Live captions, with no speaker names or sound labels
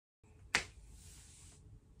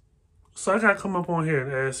So I gotta come up on here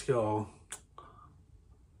and ask y'all,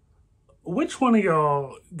 which one of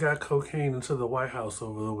y'all got cocaine into the White House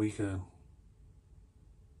over the weekend?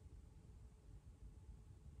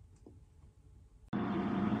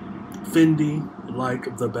 Fendi,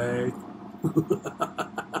 like the bag.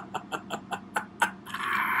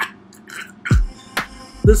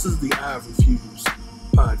 This is the I Refuse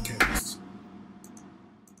podcast.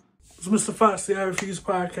 It's Mr. Fox, the I Refuse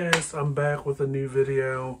podcast. I'm back with a new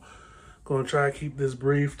video. Gonna try to keep this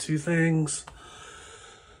brief. Two things.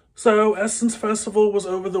 So, Essence Festival was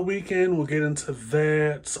over the weekend. We'll get into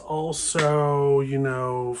that. Also,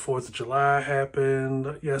 4th of July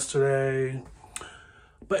happened yesterday.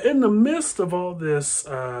 But in the midst of all this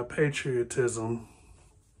patriotism,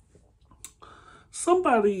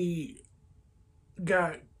 somebody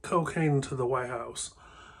got cocaine into the White House.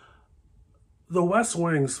 The West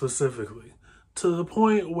Wing specifically. To the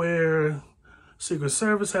point where Secret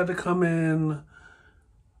Service had to come in,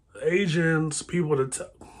 agents, people to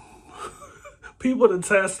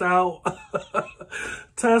test out,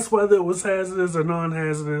 test whether it was hazardous or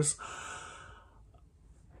non-hazardous.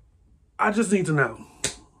 I just need to know.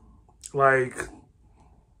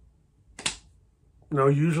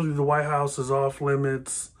 Usually the White House is off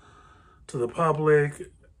limits to the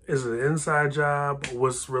public. Is it an inside job?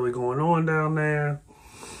 What's really going on down there?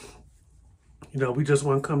 We just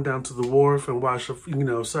want to come down to the wharf and watch,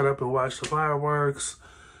 set up and watch the fireworks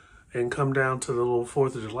and come down to the little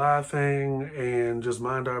 4th of July thing and just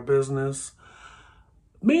mind our business.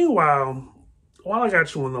 Meanwhile, while I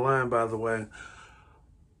got you on the line, by the way,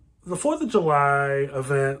 the 4th of July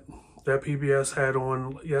event that PBS had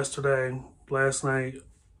on last night,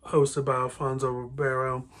 hosted by Alfonso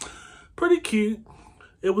Ribeiro, pretty cute.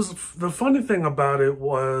 It was, the funny thing about it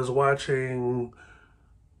was watching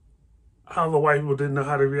how the white people didn't know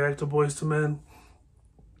how to react to Boyz II Men.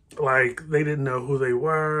 They didn't know who they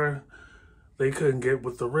were. They couldn't get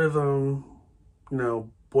with the rhythm.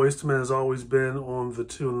 Boyz II Men has always been on the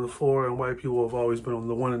 2 and the 4, and white people have always been on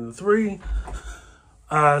the 1 and the 3.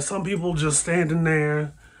 Some people just standing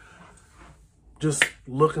there, just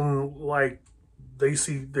looking like they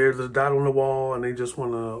see there's a dot on the wall and they just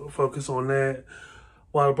want to focus on that,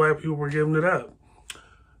 while the black people were giving it up.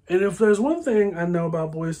 And if there's one thing I know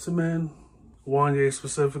about Boyz II Men, Wanye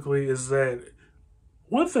specifically, is that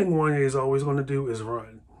one thing Wanye is always going to do is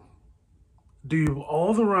run. Do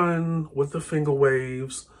all the run with the finger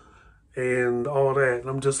waves and all that. And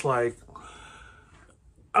I'm just like,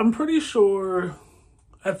 I'm pretty sure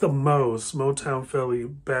at the most, Motown Philly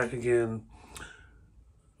Back Again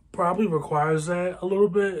probably requires that a little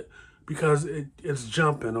bit because it's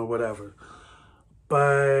jumping or whatever.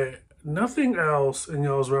 But nothing else in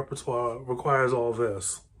y'all's repertoire requires all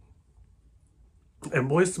this.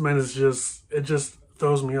 And Boyz II Men is it just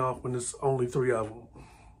throws me off when it's only 3 of them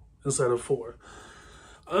instead of 4.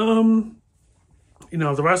 The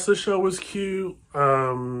rest of the show was cute.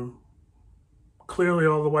 Clearly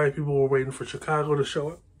all the white people were waiting for Chicago to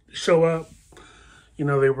show up.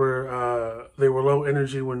 They were low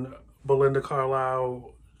energy when Belinda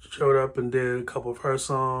Carlisle showed up and did a couple of her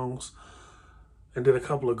songs and did a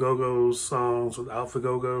couple of Go-Go's songs without the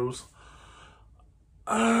Go-Go's.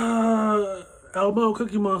 Elmo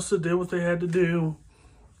Cookie Monster did what they had to do.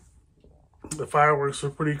 The fireworks were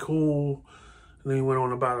pretty cool. And then we went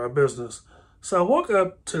on about our business. So I woke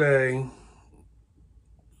up today.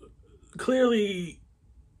 Clearly,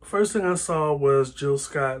 first thing I saw was Jill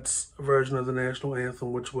Scott's version of the national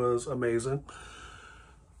anthem, which was amazing.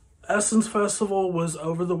 Essence Festival was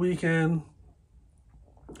over the weekend.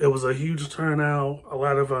 It was a huge turnout. A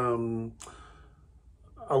lot of a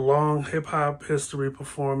long hip-hop history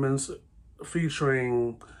performance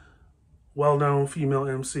featuring well-known female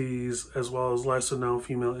MCs as well as lesser-known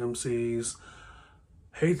female MCs.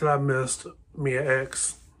 Hate that I missed Mia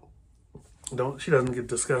X. She doesn't get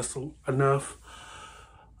discussed enough.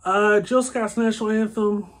 Jill Scott's national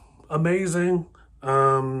anthem, amazing.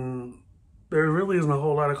 There really isn't a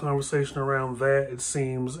whole lot of conversation around that. It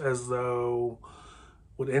seems as though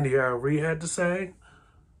what Aire had to say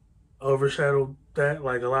overshadowed that. A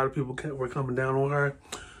lot of people were coming down on her.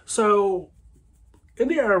 So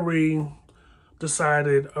Aire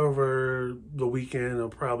decided over the weekend, or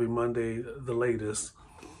probably Monday, the latest,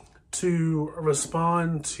 to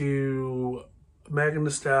respond to Megan Thee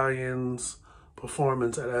Stallion's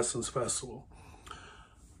performance at Essence Festival.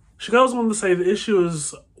 She goes on to say the issue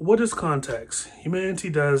is, what is context? Humanity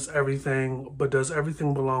does everything, but does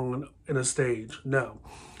everything belong in a stage? No.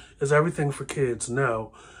 Is everything for kids?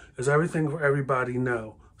 No. Is everything for everybody?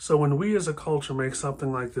 No. So when we as a culture make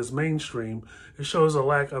something like this mainstream, it shows a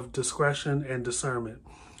lack of discretion and discernment.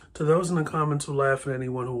 To those in the comments who laugh at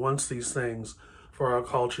anyone who wants these things for our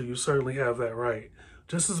culture, you certainly have that right.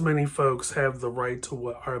 Just as many folks have the right to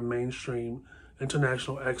what our mainstream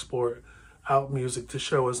international export out music to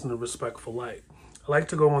show us in a respectful light. I like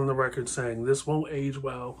to go on the record saying this won't age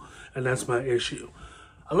well, and that's my issue.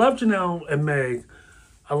 I love Janelle and Meg.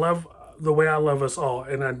 I love the way I love us all,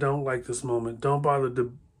 and I don't like this moment. Don't bother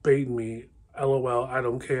debating me. LOL, I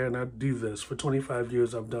don't care, and I do this. For 25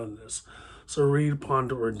 years, I've done this. So read,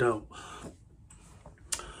 ponder, or don't.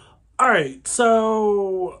 All right,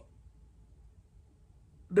 so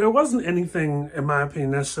there wasn't anything, in my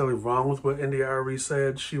opinion, necessarily wrong with what Aire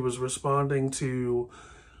said. She was responding to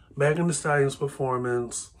Megan Thee Stallion's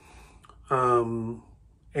performance, and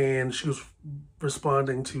she was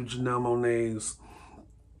responding to Janelle Monae's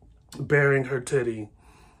baring her titty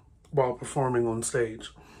while performing on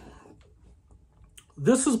stage.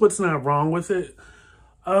 This is what's not wrong with it.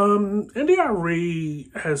 Aire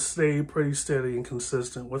has stayed pretty steady and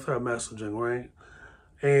consistent with her messaging, right?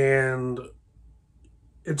 And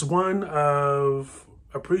it's one of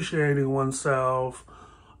appreciating oneself,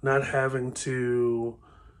 not having to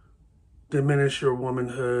diminish your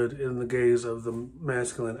womanhood in the gaze of the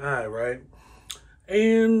masculine eye, right?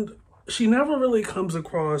 And she never really comes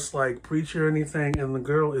across like preachy or anything, and the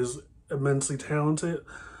girl is immensely talented.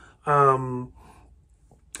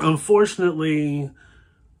 Unfortunately,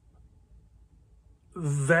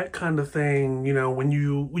 that kind of thing, you know, when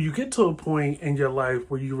you get to a point in your life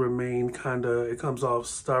where you remain it comes off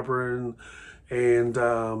stubborn, and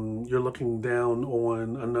you're looking down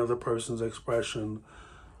on another person's expression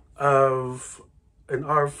of an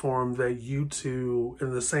art form that you two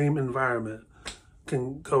in the same environment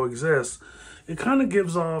can coexist, it kind of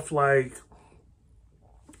gives off like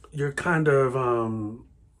you're kind of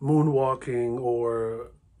moonwalking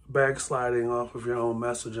or backsliding off of your own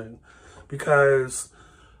messaging. Because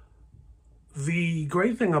the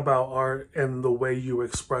great thing about art and the way you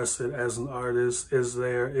express it as an artist is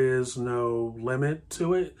there is no limit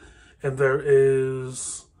to it. And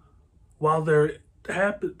while there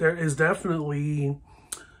is definitely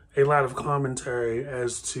a lot of commentary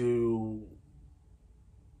as to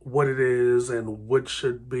what it is and what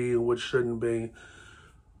should be and what shouldn't be,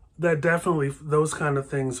 that definitely, those kind of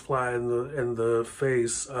things fly in the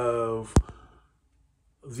face of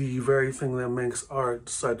the very thing that makes art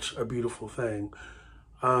such a beautiful thing.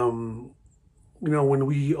 You know, when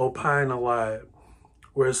we opine a lot,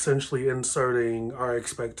 we're essentially inserting our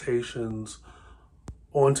expectations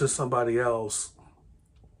onto somebody else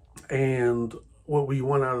and what we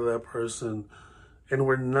want out of that person, and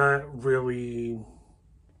we're not really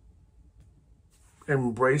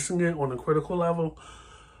embracing it on a critical level.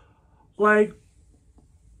 Like,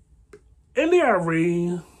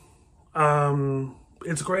 Aire,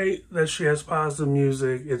 it's great that she has positive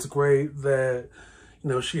music. It's great that, you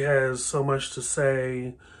know, she has so much to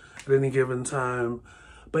say at any given time.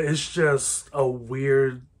 But it's just a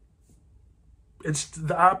weird,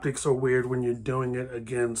 the optics are weird when you're doing it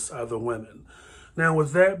against other women. Now,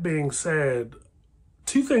 with that being said,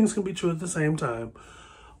 two things can be true at the same time.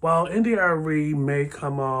 While Aire may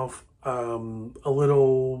come off a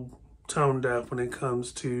little tone deaf when it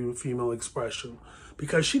comes to female expression,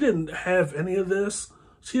 because she didn't have any of this.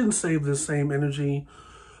 She didn't save this same energy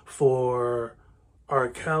for R.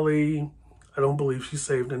 Kelly. I don't believe she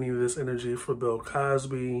saved any of this energy for Bill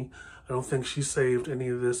Cosby. I don't think she saved any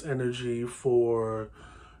of this energy for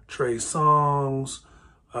Trey Songz,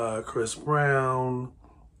 Chris Brown.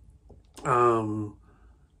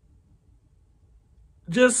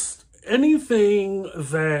 Just anything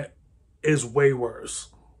that is way worse.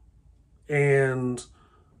 And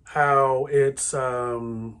how it's,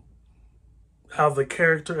 how the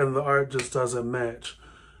character and the art just doesn't match.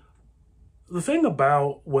 The thing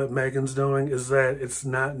about what Megan's doing is that it's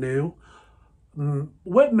not new.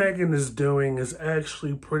 What Megan is doing is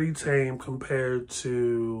actually pretty tame compared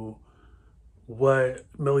to what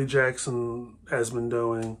Millie Jackson has been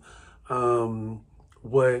doing.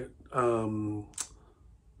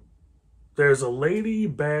 There's a lady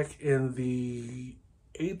back in the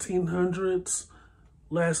 1800s,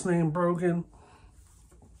 last name Brogan.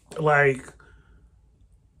 Like,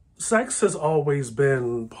 sex has always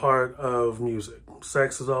been part of music.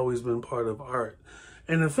 Sex has always been part of art.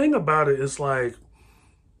 And the thing about it is, like,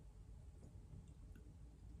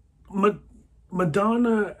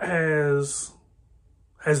 Madonna has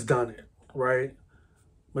done it, right?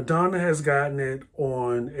 Madonna has gotten it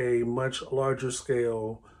on a much larger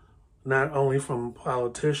scale, not only from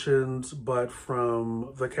politicians, but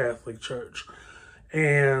from the Catholic Church.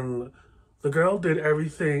 And the girl did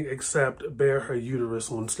everything except bare her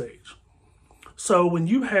uterus on stage. So when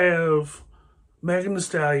you have Megan Thee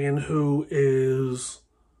Stallion, who is,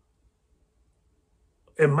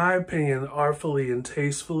 in my opinion, artfully and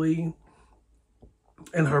tastefully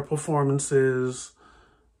in her performances,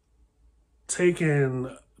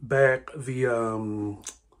 taking back the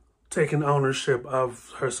taking ownership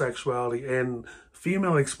of her sexuality and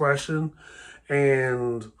female expression,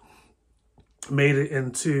 and made it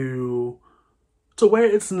into to where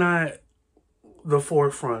it's not the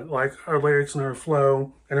forefront. Like, her lyrics and her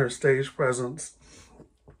flow and her stage presence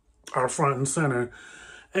are front and center,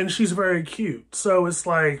 and she's very cute. So it's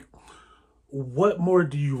like, what more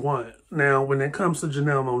do you want? Now, when it comes to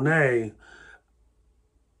Janelle Monae,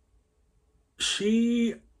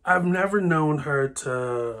 I've never known her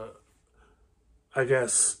to, I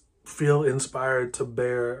guess, feel inspired to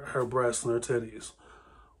bare her breasts and her titties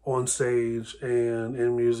on stage and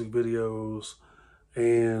in music videos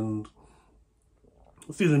and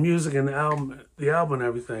through the music and the album and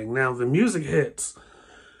everything. Now, the music hits.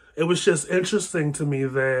 It was just interesting to me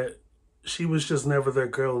that she was just never their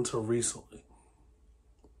girl until recently.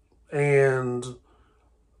 And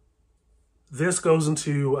this goes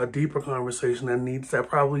into a deeper conversation that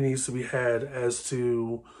probably needs to be had as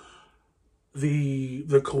to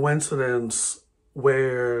the coincidence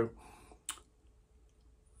where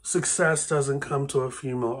success doesn't come to a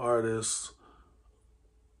female artist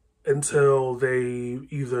until they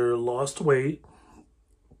either lost weight,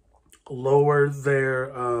 lowered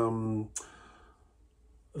their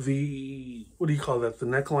what do you call that, the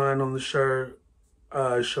neckline on the shirt,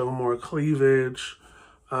 show more cleavage,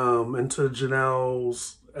 and to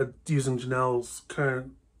Janelle's, using Janelle's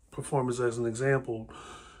current performance as an example,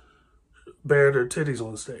 bared her titties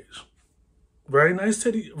on stage. Very nice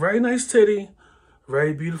titty,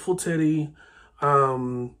 very beautiful titty.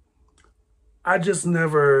 I just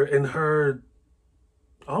never, in her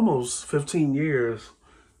almost 15 years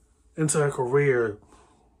into her career,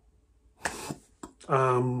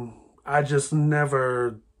 I just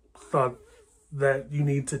never thought that you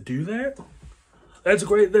need to do that. That's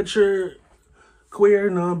great that you're queer,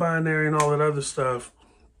 non-binary, and all that other stuff.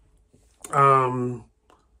 But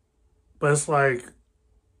it's like,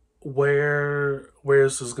 where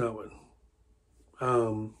is this going?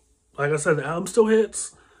 Like I said, the album still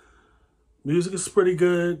hits. Music is pretty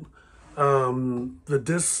good.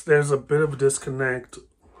 There's a bit of a disconnect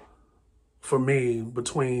for me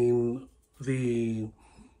between the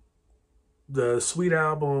Sweet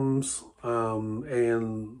albums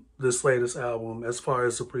and this latest album as far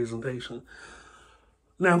as the presentation.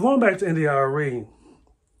 Now, going back to Aire,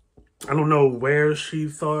 I don't know where she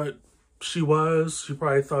thought she was. She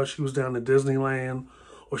probably thought she was down at Disneyland,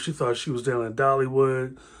 or she thought she was down at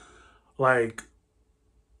Dollywood. Like,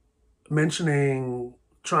 mentioning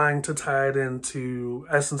trying to tie it into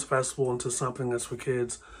Essence Festival, into something that's for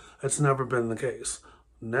kids, that's never been the case.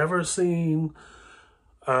 Never seen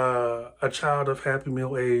a child of Happy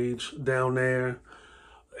Meal age down there.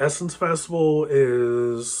 Essence Festival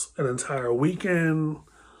is an entire weekend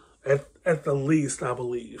at the least, I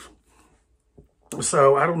believe.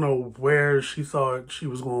 So I don't know where she thought she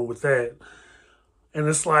was going with that. And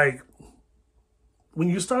it's like, when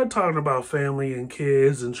you start talking about family and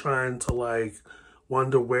kids and trying to, like,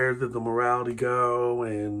 wonder where did the morality go,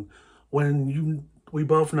 and when we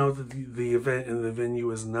both know that the event and the venue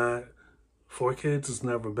is not for kids, it's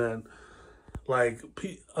never been. Like,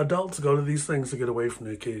 adults go to these things to get away from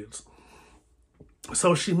their kids.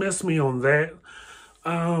 So she missed me on that.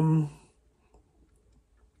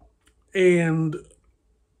 And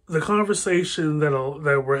the conversation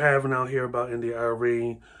that we're having out here about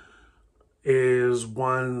Aire is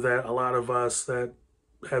one that a lot of us that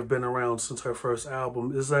have been around since her first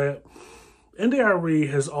album, is that Aire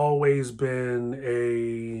has always been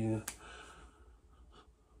a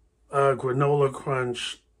granola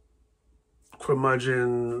crunch,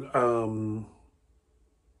 curmudgeon,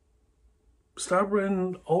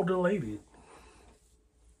 stubborn older lady.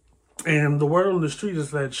 And the word on the street is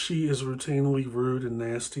that she is routinely rude and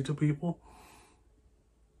nasty to people.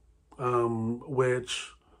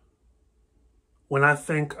 Which, when I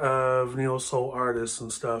think of neo soul artists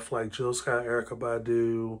and stuff like Jill Scott, Erykah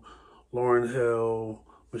Badu, Lauryn Hill,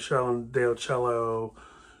 Michelle Delcello,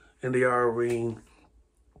 Aire,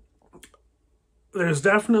 there's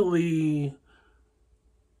definitely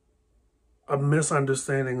a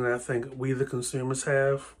misunderstanding that I think we, the consumers,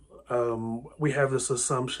 have. We have this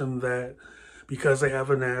assumption that because they have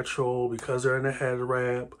a natural, because they're in a head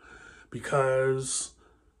wrap, because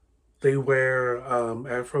they wear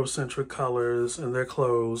Afrocentric colors in their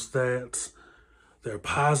clothes, that they're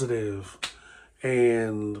positive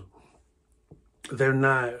and they're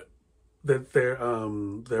not that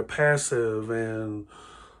they're passive and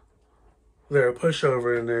they're a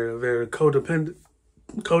pushover and they're codependent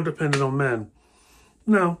on men.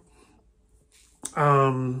 No.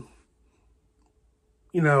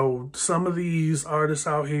 You know, some of these artists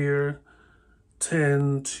out here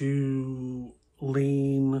tend to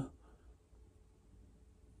lean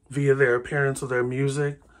via their appearance or their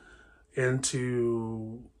music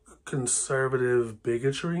into conservative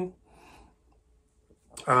bigotry.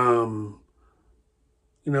 You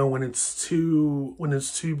know, when it's too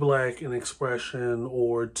black an expression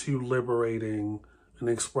or too liberating an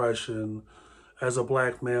expression as a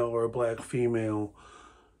black male or a black female,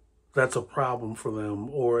 that's a problem for them,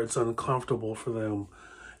 or it's uncomfortable for them.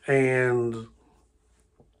 And,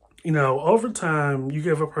 you know, over time, you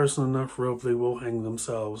give a person enough rope, they will hang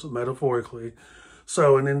themselves, metaphorically.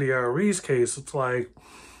 So in Aire's case, it's like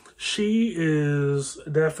she is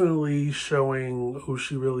definitely showing who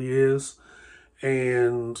she really is.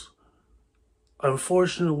 And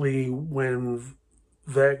unfortunately, when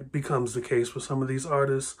that becomes the case with some of these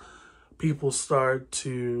artists, people start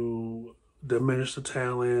to diminish the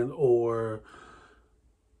talent or,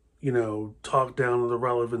 you know, talk down the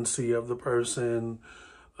relevancy of the person.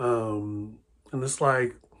 And it's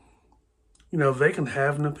like, you know, they can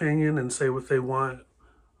have an opinion and say what they want,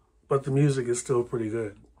 but the music is still pretty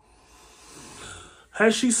good.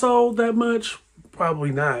 Has she sold that much? Probably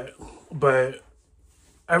not. But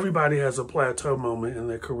everybody has a plateau moment in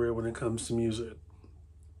their career when it comes to music.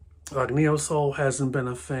 Like neo soul hasn't been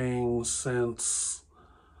a thing since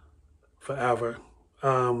forever.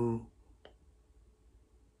 But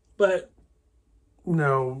you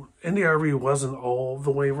know, Aire wasn't all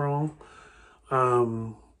the way wrong.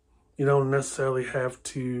 You don't necessarily have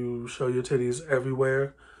to show your titties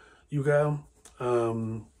everywhere you go.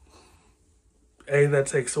 A, that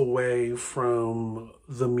takes away from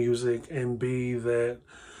the music, and B, that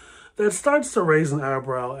starts to raise an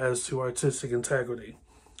eyebrow as to artistic integrity.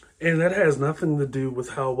 And that has nothing to do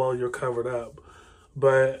with how well you're covered up,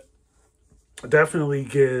 but definitely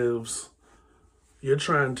gives, you're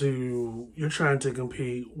trying to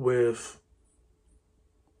compete with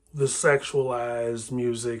the sexualized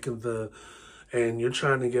music and you're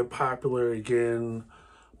trying to get popular again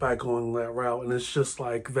by going that route. And it's just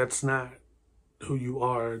like, that's not who you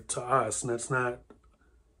are to us, and that's not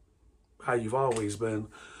how you've always been.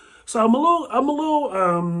 So I'm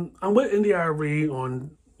with Aire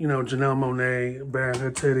on, you know, Janelle Monae bearing her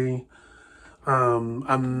titty.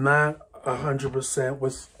 I'm not 100%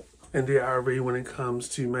 with Aire when it comes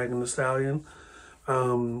to Megan Thee Stallion,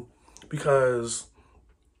 because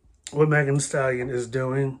what Megan Thee Stallion is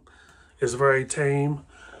doing is very tame,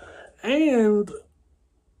 and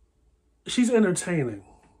she's entertaining.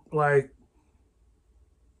 Like,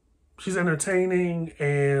 she's entertaining,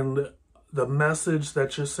 and the message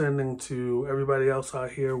that you're sending to everybody else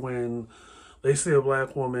out here when they see a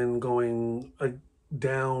black woman going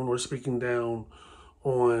down or speaking down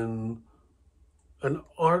on an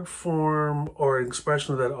art form or an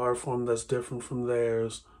expression of that art form that's different from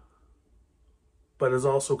theirs, but is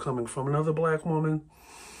also coming from another black woman,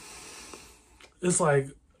 it's like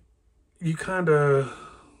you kind of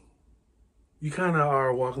are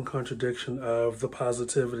a walking contradiction of the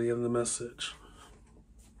positivity and the message,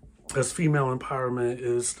 as female empowerment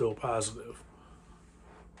is still positive.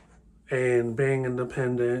 And being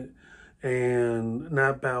independent and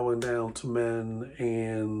not bowing down to men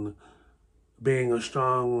and being a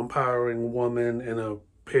strong, empowering woman in a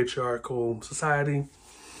patriarchal society,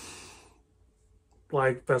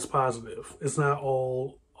 like, that's positive. It's not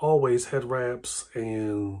always head wraps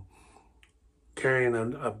and carrying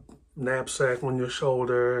a knapsack on your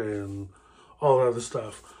shoulder and all that other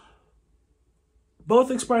stuff.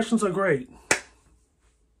 Both expressions are great.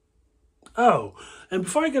 Oh, and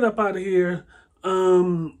before I get up out of here,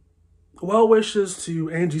 well wishes to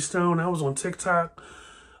Angie Stone. I was on TikTok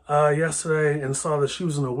yesterday and saw that she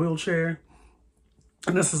was in a wheelchair.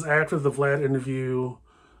 And this is after the Vlad interview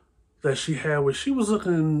that she had, where she was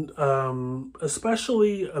looking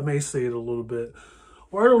especially emaciated a little bit.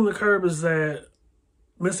 Word on the curb is that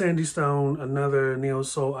Miss Angie Stone, another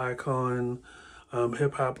neo-soul icon,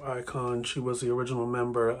 hip-hop icon, she was the original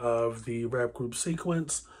member of the rap group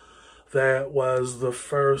Sequence. That was the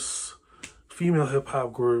first female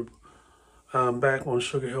hip-hop group back on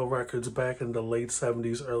Sugar Hill Records back in the late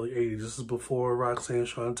 70s, early 80s. This is before Roxanne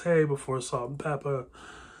Shante, before Salt and Pepper,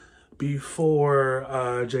 before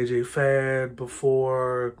JJ Fad,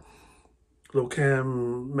 before Lil'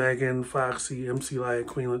 Kim, Megan, Foxy, MC Lyte,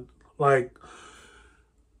 Queen. Like,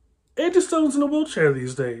 Angie Stone's in a wheelchair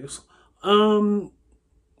these days.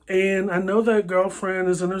 And I know that girlfriend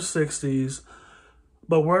is in her 60s,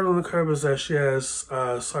 but word on the curb is that she has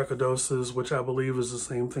sarcoidosis, which I believe is the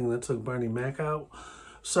same thing that took Bernie Mac out.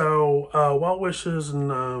 So, well wishes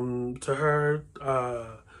and to her.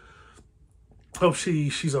 Hope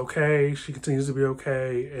she's okay. She continues to be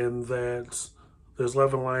okay, and that there's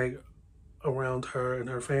love and light around her and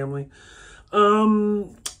her family.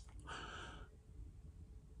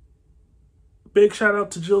 Big shout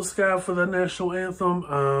out to Jill Scott for the national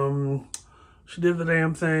anthem. She did the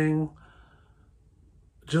damn thing.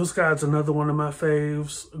 Jill Scott's another one of my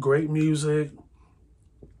faves. Great music.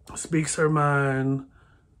 Speaks her mind.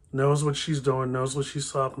 Knows what she's doing. Knows what she's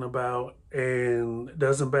talking about. And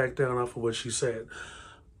doesn't back down off of what she said.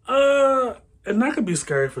 And that could be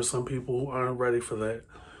scary for some people who aren't ready for that.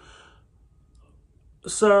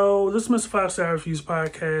 So, this is Mr. 5-Star I Refuse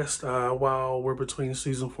podcast. While we're between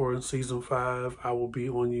season 4 and season 5, I will be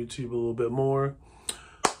on YouTube a little bit more.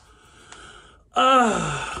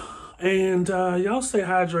 And y'all stay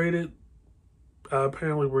hydrated.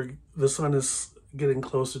 Apparently, the sun is getting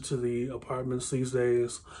closer to the apartments these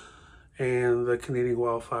days, and the Canadian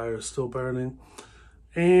wildfire is still burning.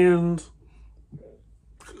 And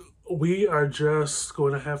we are just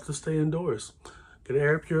going to have to stay indoors. Get an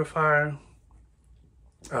air purifier.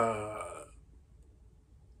 And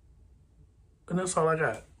that's all I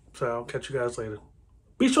got. So I'll catch you guys later.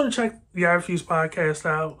 Be sure to check the I Refuse podcast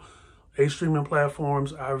out. 8 streaming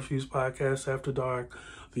platforms, I Refuse Podcast After Dark,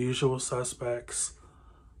 The Usual Suspects,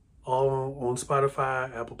 all on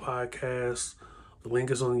Spotify, Apple Podcasts. The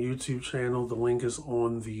link is on the YouTube channel. The link is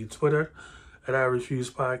on the Twitter at I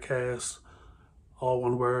Refuse Podcast. All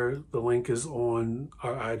one word. The link is on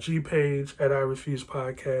our IG page at I Refuse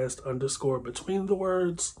Podcast _ between the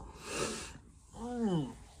words.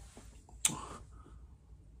 And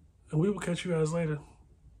we will catch you guys later.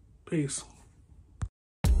 Peace.